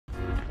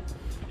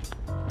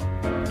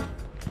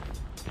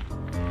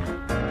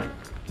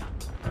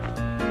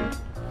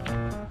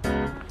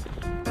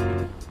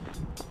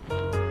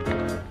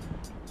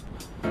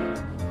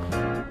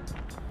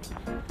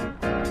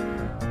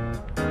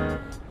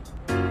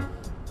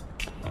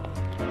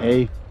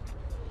Hey.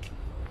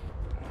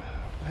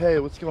 Hey,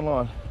 what's going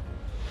on?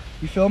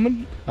 You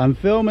filming? I'm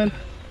filming.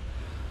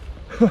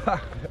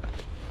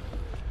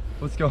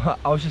 What's going on?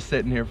 I was just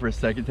sitting here for a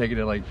second, taking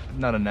it like,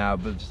 not a nap,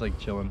 but just like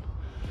chilling.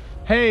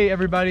 Hey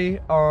everybody,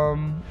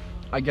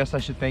 I guess I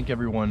should thank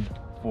everyone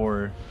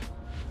for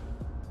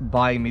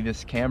buying me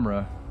this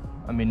camera.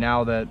 I mean,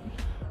 now that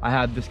I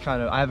have this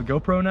I have a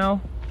GoPro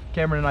now,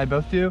 Cameron and I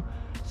both do,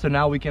 so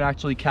now we can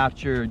actually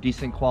capture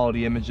decent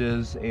quality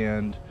images,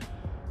 and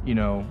you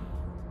know,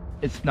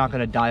 it's not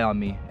gonna die on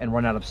me and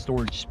run out of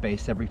storage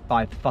space every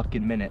 5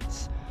 fucking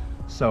minutes.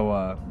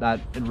 So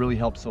it really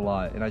helps a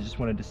lot, and I just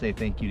wanted to say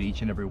thank you to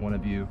each and every one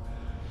of you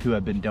who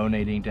have been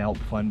donating to help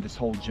fund this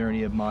whole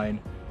journey of mine.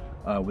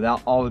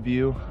 Without all of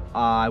you,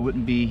 I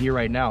wouldn't be here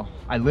right now.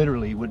 I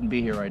literally wouldn't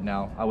be here right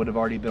now. I would have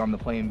already been on the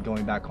plane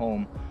going back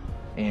home,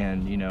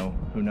 and you know,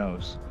 who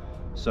knows.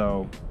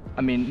 So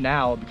I mean,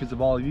 now because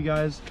of all of you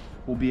guys,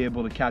 we'll be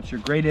able to capture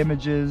great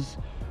images,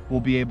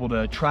 we'll be able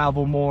to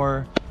travel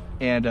more,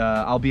 and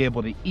I'll be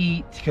able to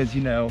eat, because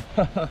you know,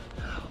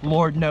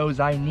 Lord knows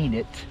I need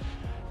it.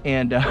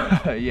 And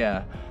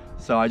yeah,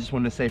 so I just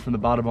wanted to say from the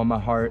bottom of my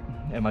heart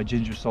and my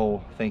ginger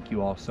soul, thank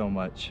you all so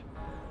much.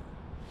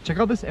 Check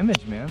out this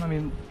image, man. I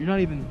mean, you're not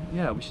even,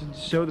 yeah, we should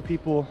show the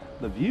people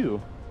the view.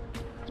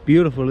 It's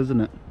beautiful, isn't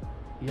it?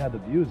 Yeah, the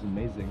view is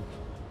amazing.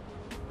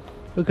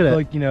 Look at it.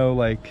 Like, you know,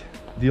 like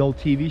the old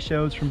TV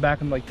shows from back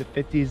in like the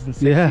 50s and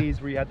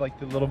 60s, where you had like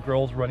the little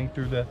girls running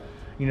through the,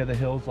 you know, the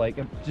hills, like,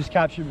 it just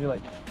captured me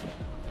like.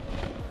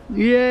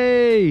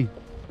 Yay!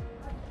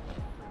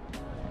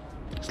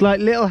 It's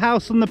like Little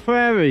House on the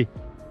Prairie.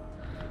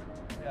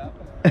 Yeah.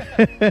 Let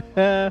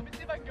me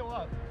see if I can go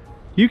up.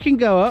 You can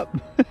go up.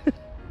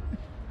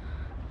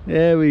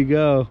 There we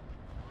go.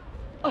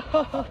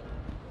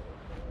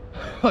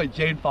 Like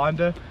Jane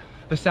Fonda,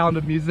 The Sound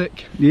of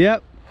Music.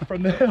 Yep.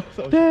 From the hills.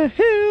 The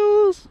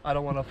hills. I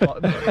don't want to fall.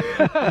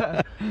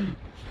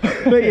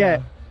 But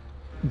yeah,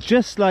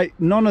 just like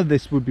none of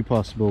this would be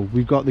possible.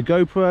 We've got the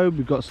GoPro,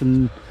 we've got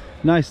some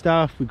nice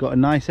stuff, we've got a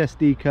nice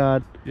SD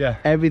card. Yeah.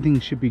 Everything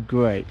should be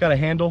great. Got a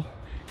handle.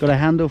 Got a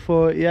handle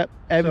for it, yep.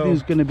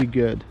 Everything's gonna be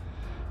good.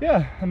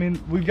 Yeah, I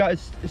mean, we've got, it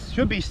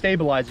should be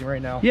stabilizing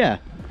right now. Yeah.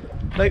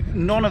 Like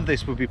none of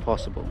this would be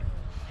possible.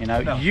 You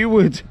know, No. You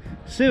would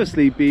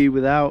seriously be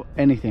without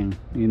anything.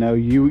 You know,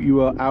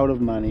 you are out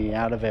of money,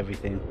 out of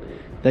everything.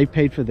 They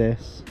paid for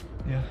this.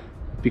 Yeah.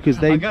 Because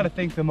they. I gotta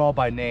thank them all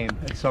by name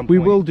at some point. We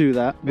will do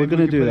that. Maybe We're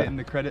gonna we can do put that it in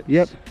the credits.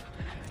 Yep.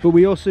 But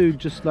we also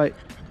just like,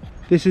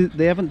 this is,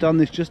 they haven't done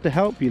this just to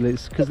help you.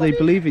 It's because they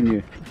believe in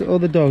you. All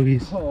the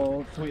doggies.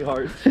 Oh,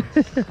 sweethearts.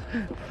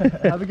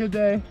 Have a good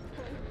day.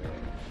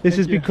 This Thank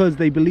is you. because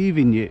they believe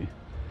in you.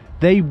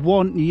 They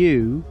want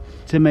you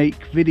to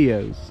make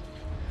videos,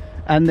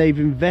 and they've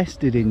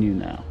invested in you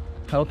now.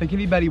 I don't think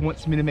anybody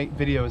wants me to make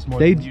videos more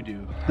They- than you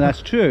do.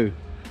 That's true.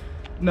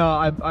 No,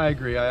 I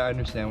agree. I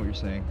understand what you're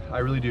saying. I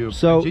really do.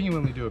 So- I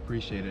genuinely do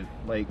appreciate it.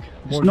 Like,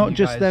 It's more than not you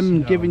just guys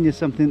them know. giving you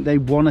something, they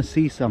want to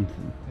see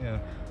something. Yeah.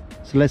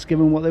 So let's give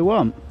them what they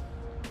want.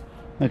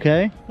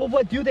 Okay? Well,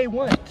 what do they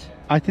want?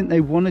 I think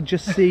they want to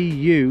just see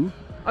you.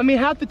 I mean,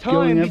 half the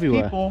Going time, these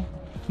everywhere. people,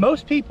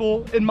 most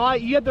people,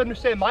 you have to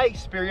understand my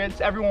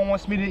experience, everyone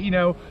wants me to, you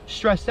know,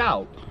 stress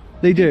out.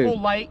 They do.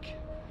 People like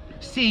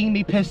seeing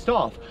me pissed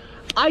off.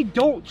 I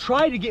don't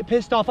try to get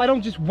pissed off. I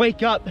don't just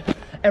wake up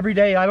every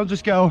day. I don't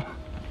just go,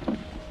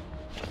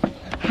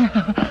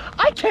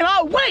 I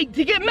cannot wait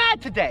to get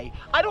mad today.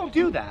 I don't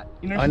do that.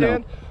 You understand? I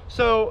know.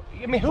 So,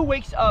 I mean, who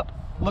wakes up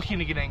looking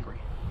to get angry?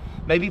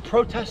 Maybe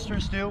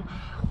protesters do.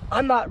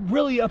 I'm not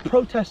really a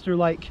protester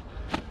like,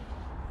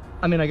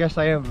 I mean, I guess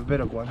I am a bit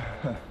of one.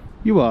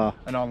 You are.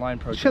 An online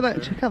protester.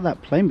 Check out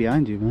that plane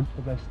behind you, man.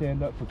 As I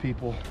stand up for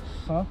people.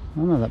 Huh?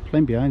 Oh no, that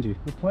plane behind you.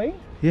 The plane?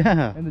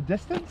 Yeah. In the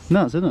distance?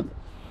 Nuts, isn't it?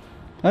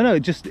 I know,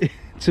 it just,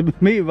 to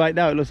me right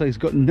now, it looks like it's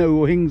got no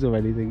wings or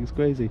anything. It's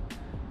crazy.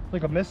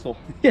 Like a missile.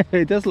 Yeah,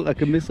 it does look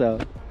like a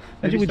missile.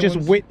 Actually, we just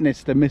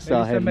witnessed a missile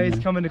Maybe heading somebody's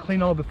there. coming to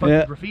clean all the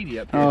fucking graffiti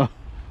up here. Oh,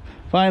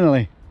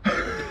 finally.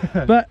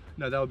 But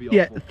no, that would be awful.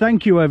 yeah,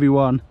 thank you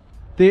everyone.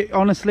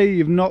 Honestly,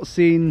 you've not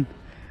seen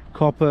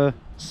Copper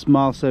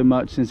smile so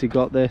much since he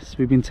got this.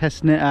 We've been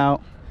testing it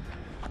out.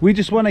 We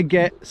just want to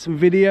get some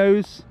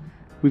videos.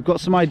 We've got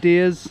some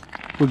ideas.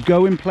 We're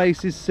going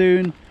places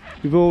soon.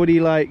 We've already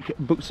like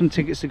booked some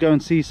tickets to go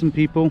and see some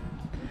people.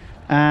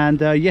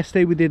 And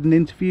yesterday we did an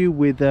interview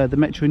with the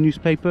Metro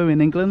newspaper in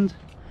England.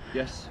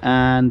 Yes.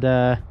 And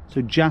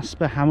so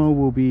Jasper Hammer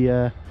will be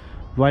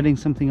writing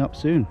something up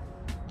soon.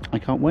 I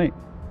can't wait.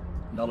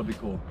 That'll be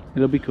cool.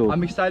 It'll be cool.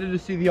 I'm excited to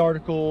see the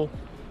article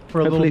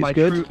for Hopefully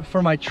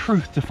my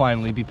truth to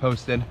finally be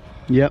posted.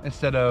 Yep.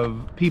 Instead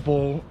of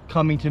people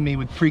coming to me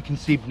with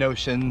preconceived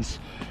notions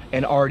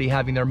and already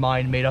having their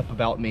mind made up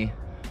about me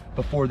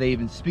before they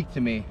even speak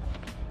to me.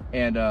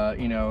 And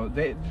you know,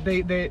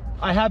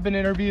 I have been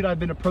interviewed. I've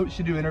been approached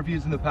to do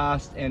interviews in the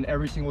past, and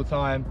every single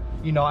time,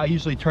 you know, I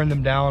usually turn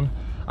them down.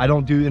 I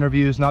don't do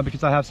interviews, not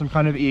because I have some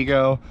kind of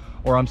ego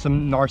or I'm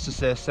some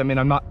narcissist. I mean,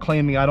 I'm not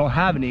claiming I don't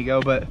have an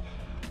ego, but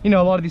you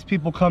know, a lot of these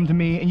people come to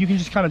me, and you can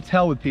just kind of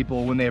tell with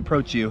people when they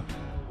approach you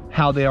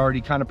how they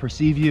already kind of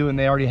perceive you, and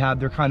they already have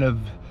their kind of,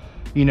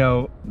 you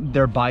know,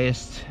 their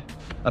biased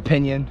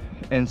opinion.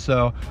 And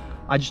so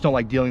I just don't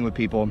like dealing with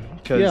people,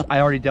 because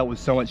I already dealt with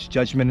so much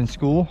judgment in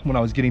school when I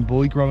was getting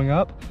bullied growing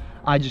up.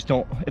 I just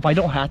don't, if I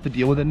don't have to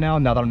deal with it now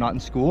that I'm not in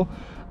school,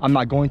 I'm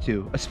not going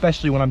to,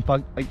 especially when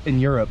I'm in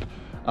Europe.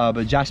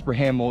 But Jasper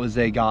Hamill is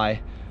a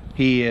guy,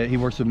 he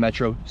works with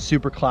Metro,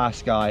 super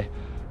class guy,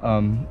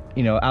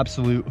 you know,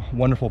 absolute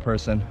wonderful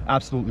person,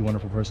 absolutely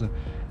wonderful person.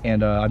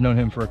 And I've known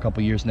him for a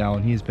couple years now,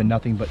 and he's been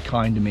nothing but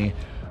kind to me,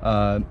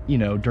 you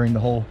know, during the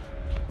whole,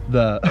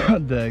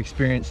 the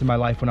experience in my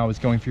life when I was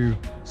going through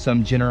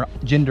some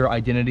gender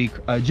identity,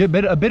 a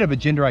bit of a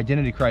gender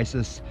identity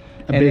crisis.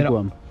 A big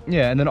one.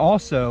 Yeah, and then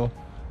also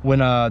when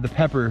the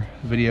Pepper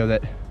video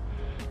that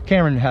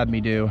Cameron had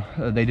me do,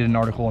 they did an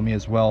article on me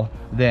as well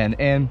then.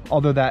 And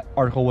although that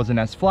article wasn't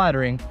as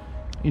flattering,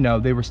 you know,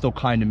 they were still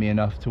kind to me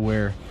enough to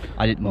where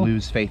I didn't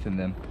lose faith in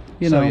them.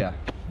 You know, yeah,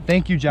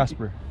 thank you,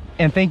 Jasper,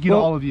 and thank you to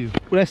all of you.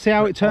 Well, let's see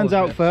how it turns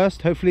out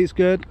first. Hopefully it's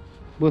good,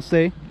 we'll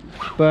see,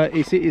 but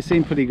it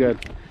seemed pretty good.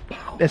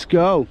 Let's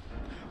go.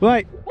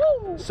 Right,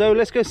 so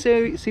let's go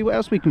see what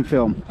else we can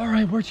film. All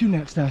right, where to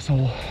next,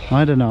 asshole?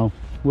 I don't know.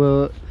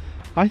 Well,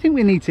 I think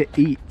we need to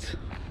eat.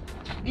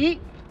 Eat?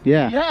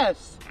 Yeah.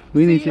 Yes.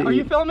 We need to eat. Are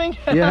you filming?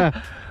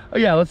 Yeah. Oh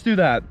yeah, let's do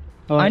that.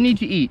 Right. I need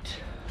to eat.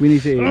 We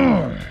need to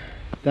eat.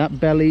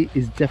 That belly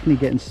is definitely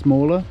getting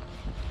smaller,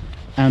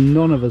 and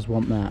none of us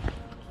want that.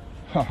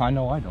 I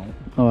know I don't.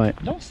 All right.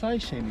 Don't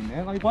size shame me,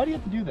 man. Like, why do you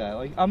have to do that?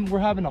 Like, we're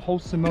having a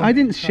wholesome moment. I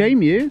didn't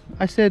shame you.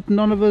 I said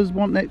none of us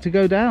want it to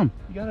go down.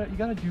 You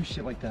gotta do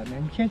shit like that,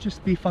 man. You can't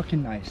just be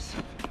fucking nice.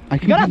 You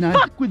gotta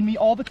fuck with me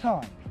all the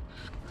time.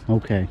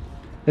 Okay.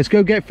 Let's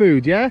go get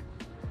food, yeah?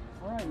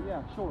 All right,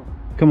 yeah, sure.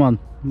 Come on.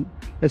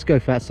 Let's go,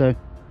 fatso.